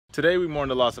Today we mourn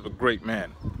the loss of a great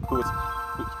man who was...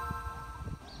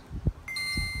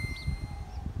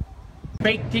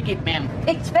 Fake ticket, ma'am.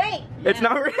 It's fake. It's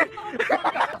not real.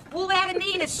 Pull that in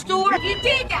me in a store. You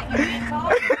did that, you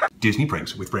asshole. Disney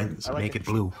pranks with friends. Make it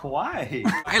blue. Why?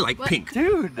 I like pink.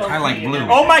 Dude. I like blue.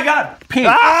 Oh my god! Pink!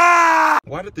 Ah!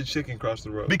 Why did the chicken cross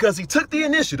the road? Because he took the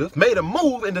initiative, made a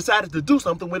move, and decided to do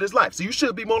something with his life. So you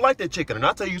should be more like that chicken, and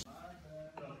I'll tell you...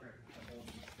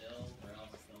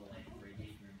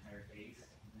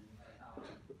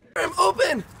 I'm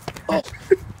open! Oh.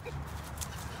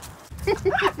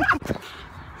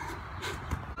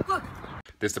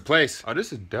 This the place. Oh,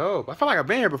 this is dope. I feel like I've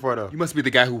been here before, though. You must be the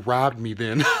guy who robbed me,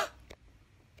 then.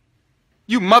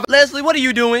 You mother... Leslie, what are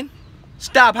you doing?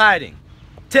 Stop hiding.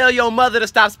 Tell your mother to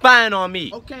stop spying on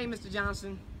me. Okay, Mr.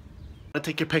 Johnson. I'll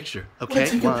take your picture, okay?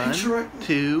 Take a picture right now.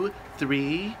 2,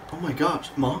 3... Oh my gosh,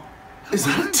 Mom. Is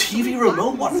that a TV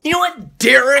remote? What? You know what,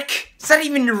 Derek? Is that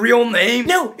even your real name?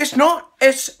 No, it's not.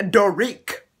 It's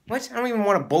Derek. What? I don't even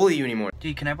want to bully you anymore.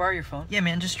 Dude, can I borrow your phone? Yeah,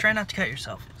 man, just try not to cut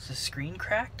yourself. Is the screen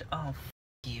cracked? Oh, f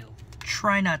you.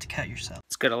 Try not to cut yourself.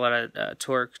 It's got a lot of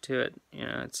torque to it. You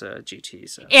know, it's a GT,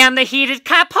 so. And the heated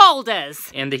cup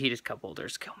holders. And the heated cup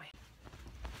holders kill me.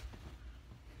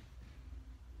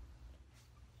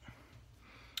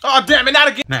 Oh, damn it, not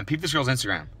again. Man, peep this girl's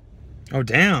Instagram. Oh,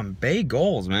 damn.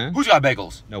 Bagels, man. Who's got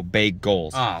bagels? No,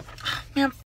 bagels. Oh.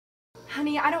 Man.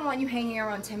 Honey, I don't want you hanging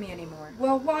around Timmy anymore.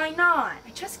 Well, why not?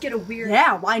 I just get a weird...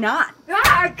 Yeah, why not?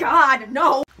 Ah, God,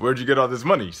 no! Where'd you get all this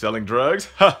money? Selling drugs?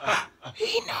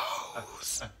 He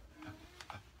knows.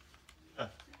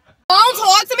 Don't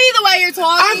talk to me the way you're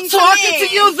talking I'm talking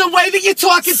to you the way that you're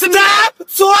talking to me. Stop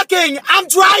talking! I'm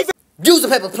driving! Use a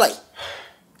paper plate.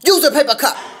 Use a paper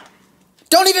cup.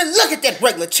 Don't even look at that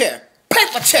regular chair.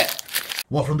 Paper chair.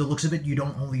 Well, from the looks of it, you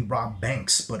don't only rob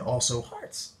banks, but also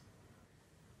hearts.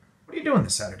 What are you doing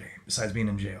this Saturday, besides being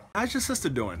in jail? How's your sister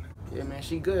doing? Yeah, man,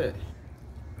 she good.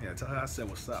 Yeah, tell her I said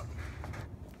what's up.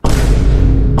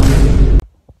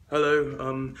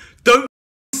 Hello, don't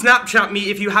Snapchat me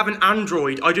if you have an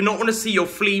Android. I do not want to see your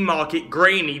flea market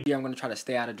grainy. Yeah, I'm gonna try to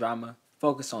stay out of drama,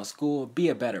 focus on school, be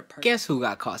a better person. Guess who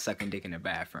got caught sucking dick in the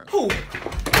bathroom? Who?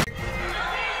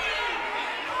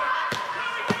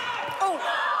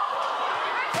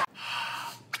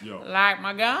 Yo. Like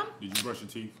my gum? Did you brush your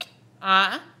teeth?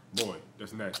 Boy,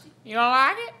 that's nasty. You don't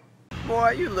like it?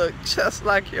 Boy, you look just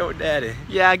like your daddy.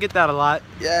 Yeah, I get that a lot.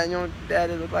 Yeah, your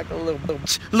daddy look like a little. Oh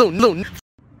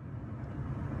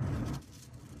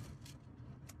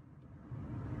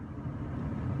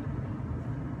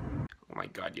my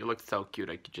god, you look so cute,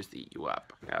 I could just eat you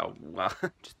up. Oh, well,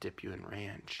 just dip you in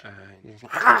ranch.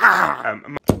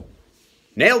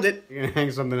 Nailed it. You gonna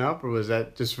hang something up, or was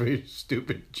that just for your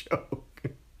stupid joke?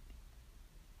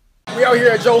 We out here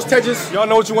at Joe's Tedges. Y'all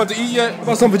know what you want to eat yet? How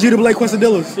about some Vegeta Blake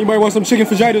quesadillas? Anybody want some chicken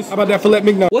fajitas? How about that filet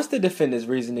mignon? What's the defendant's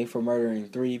reasoning for murdering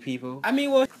 3 people? I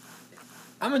mean, well,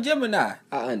 I'm a Gemini.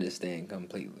 I understand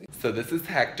completely. So this is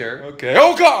Hector. Okay.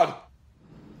 Oh God!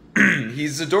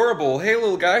 He's adorable. Hey,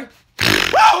 little guy.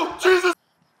 Oh, Jesus!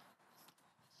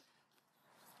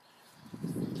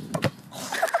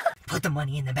 Put the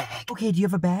money in the bag. Okay, do you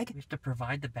have a bag? We have to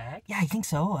provide the bag? Yeah, I think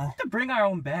so. We have to bring our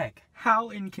own bag. How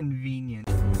inconvenient.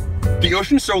 The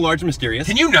ocean's so large and mysterious.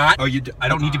 Can you not? Oh, I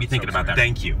don't need to be thinking about that.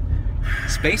 Thank you.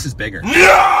 Space is bigger.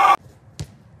 No!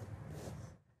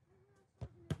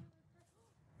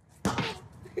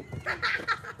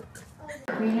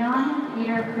 Creon,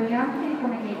 Peter Creon,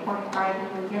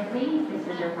 28.5 immediately. This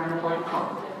is your final board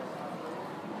call.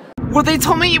 Well, they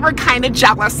told me you were kind of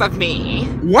jealous of me.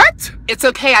 What? It's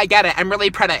okay, I get it. I'm really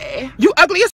pretty. You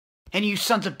ugly as... And you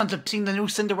sons of seen the new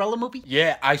Cinderella movie?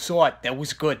 Yeah, I saw it. That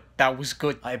was good. That was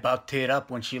good. I about teared up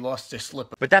when she lost her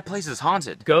slipper. But that place is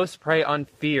haunted. Ghosts prey on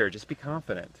fear. Just be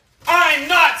confident. I'm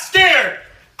not scared!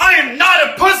 I am not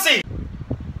a pussy!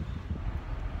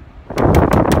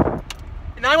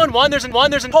 911,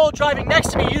 there's a pole driving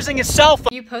next to me using his cell phone.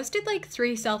 You posted like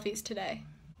 3 selfies today.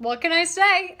 What can I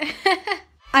say?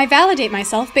 I validate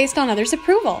myself based on others'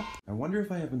 approval. I wonder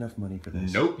if I have enough money for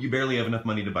this. Nope, you barely have enough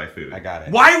money to buy food. I got it.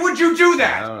 Why would you do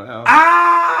that? I don't know.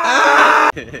 Ah!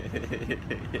 Did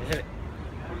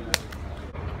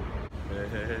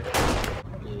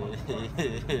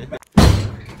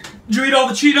you eat all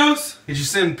the Cheetos? Did you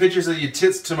send pictures of your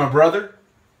tits to my brother?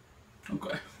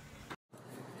 Okay.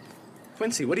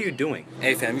 Quincy, what are you doing?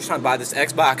 Hey fam, you trying to buy this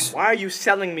Xbox? Why are you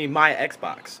selling me my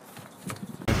Xbox?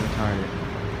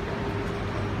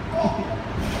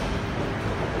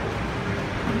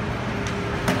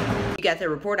 You got the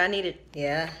report I needed?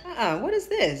 Yeah. What is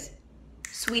this?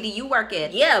 Sweetie, you work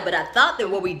at... Yeah, but I thought that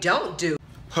what we don't do.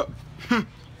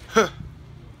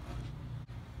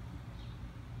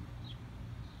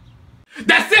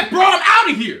 That's it, bro. I'm out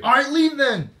of here. All right, leave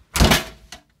then.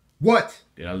 What?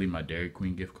 Did I leave my Dairy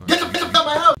Queen gift card? Get the fuck out of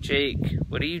my house. Jake,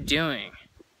 what are you doing?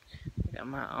 I got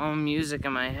my own music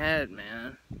in my head,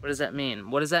 man. What does that mean?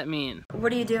 What does that mean?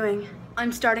 What are you doing?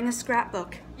 I'm starting a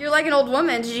scrapbook. You're like an old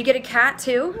woman. Did you get a cat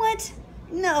too? What?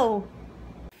 No.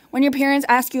 When your parents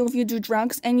ask you if you do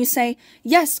drugs and you say,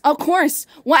 yes, of course.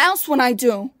 What else would I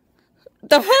do?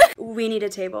 The heck? We need a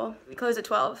table. We close at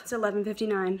 12. It's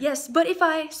 11:59. Yes, but if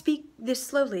I speak this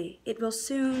slowly, it will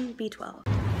soon be 12.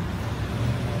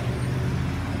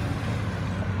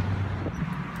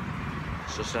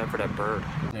 It's just time for that bird.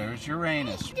 There's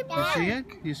Uranus. You see it?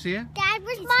 You see it? Dad,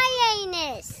 where's my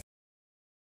anus?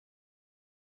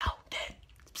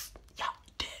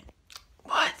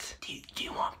 What? Do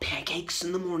you want pancakes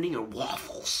in the morning or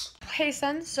waffles? Hey,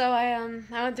 son, so I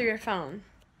went through your phone.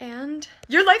 And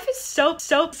your life is so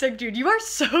sick, dude. You are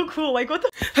so cool. Like, what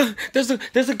the?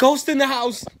 There's a ghost in the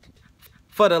house.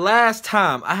 For the last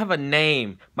time, I have a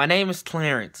name. My name is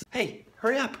Clarence. Hey,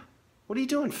 hurry up. What are you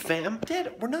doing, fam?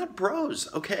 Dad, we're not bros,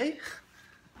 okay?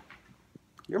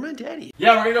 You're my daddy.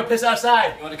 Yeah, we're gonna go piss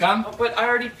outside. You wanna come? Oh, but I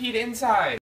already peed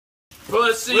inside.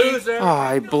 Pussy. Loser. Oh,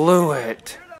 I blew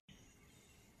it.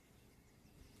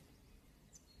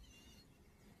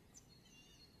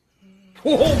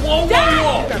 Whoa, whoa, whoa,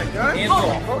 whoa! You got a gun? Hands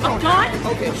off. A gun?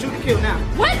 Okay, shoot to kill now.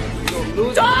 What?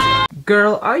 Stop!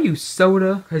 Girl, are you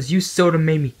soda? Cause you soda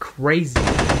made me crazy.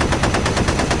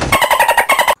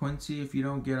 Quincy, if you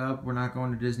don't get up, we're not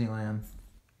going to Disneyland.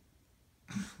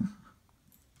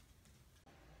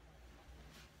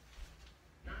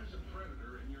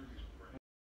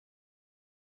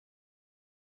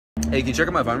 Hey, can you check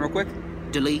out my phone real quick?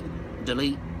 Delete.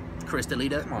 Chris,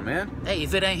 delete it. Come on, man. Hey,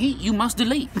 if it ain't heat, you must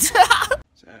delete. So,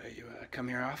 you come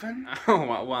here often? Oh,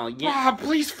 well, yeah.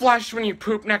 Please flush when you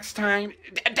poop next time.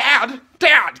 Dad!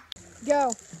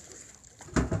 Go.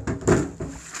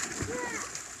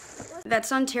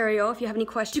 That's Ontario, if you have any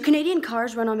questions. Do Canadian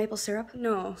cars run on maple syrup?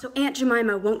 No. So Aunt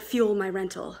Jemima won't fuel my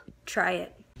rental. Try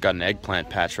it. Got an eggplant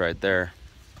patch right there.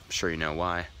 I'm sure you know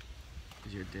why.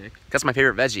 Is your dick? That's my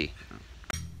favorite veggie.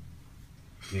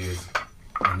 Here's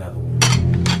another one.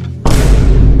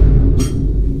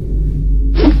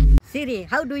 Siri,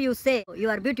 how do you say you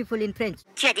are beautiful in French?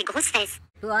 Tu as des grosses fesses.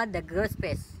 You are the gross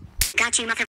face. Got you,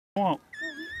 mother.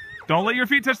 Don't let your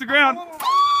feet touch the ground.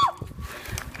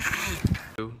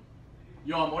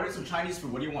 Yo, I'm ordering some Chinese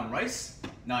food. What do you want? Rice?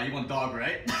 Nah, you want dog,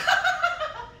 right? Can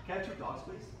I have 2 dogs,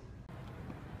 please?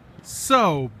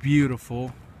 So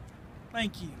beautiful.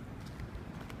 Thank you.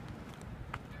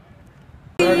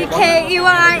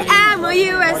 K-E-Y-M-O-U-S-E,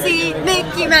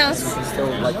 Mickey Mouse.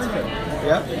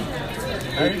 Yeah?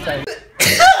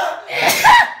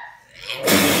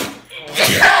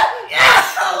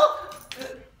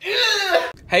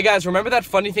 Hey guys, remember that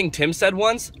funny thing Tim said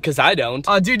once? Cause I don't.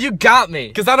 Oh, dude, you got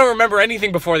me. Cause I don't remember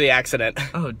anything before the accident.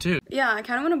 Oh, dude. Yeah, I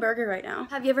kind of want a burger right now.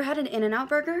 Have you ever had an In-N-Out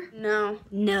burger? No.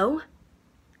 No?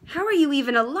 How are you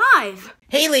even alive?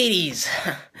 Hey, ladies.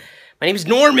 My name's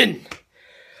Norman.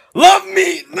 Love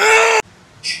me! No!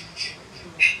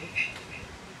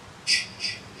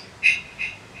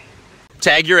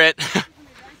 Tag, you're it.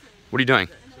 What are you doing?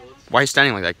 Why are you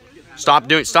standing like that? Stop.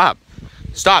 Get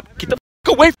the f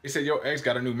away. They said your ex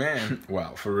got a new man.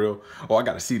 Wow, for real? Oh, I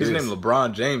gotta see this. His name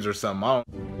LeBron James or something. I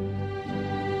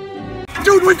don't...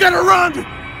 Dude, we gotta run!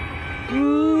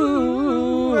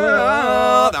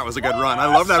 That was a good run. I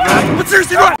love that, man. But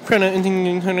seriously, run!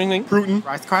 Fruitin'.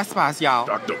 Rice Krispies, y'all.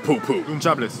 Dr. Poo Poo.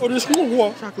 Jobless. Oh, there's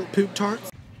more. Chocolate poop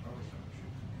tarts.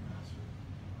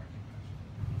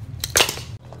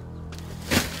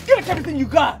 Give us everything you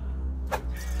got.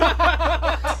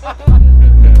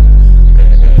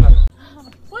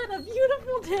 What a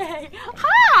beautiful day.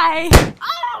 Hi.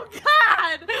 Oh,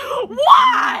 God.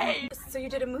 Why? So you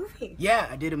did a movie? Yeah,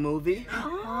 I did a movie.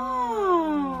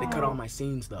 Oh. They cut all my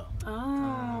scenes, though.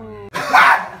 Oh.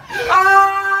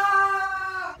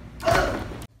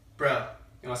 Bruh,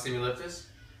 you wanna see me lift this?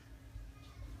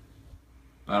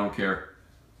 I don't care.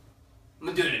 I'm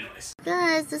gonna do it anyways.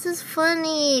 Guys, this is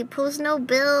funny. Post no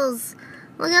bills.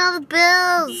 Look at all the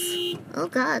bills. Oh,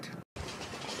 God.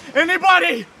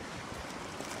 Anybody?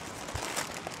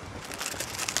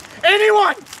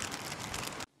 Anyone?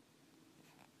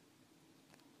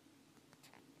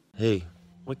 Hey,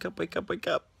 wake up.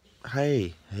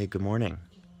 Hey, good morning.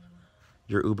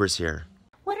 Your Uber's here.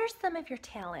 What are some of your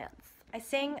talents? I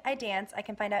sing, I dance, I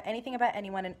can find out anything about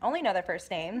anyone and only know their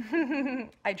first name.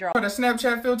 I draw. Put a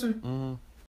Snapchat filter?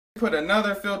 Put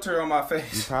another filter on my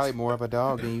face. You're probably more of a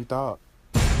dog than you thought.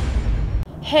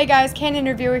 Hey guys, Canyon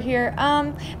Reviewer here.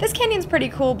 This canyon's pretty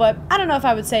cool, but I don't know if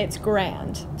I would say it's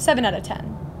grand. 7 out of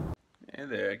 10. Hey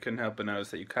there, I couldn't help but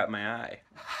notice that you caught my eye.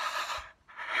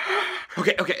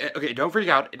 Okay, don't freak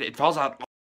out. It falls out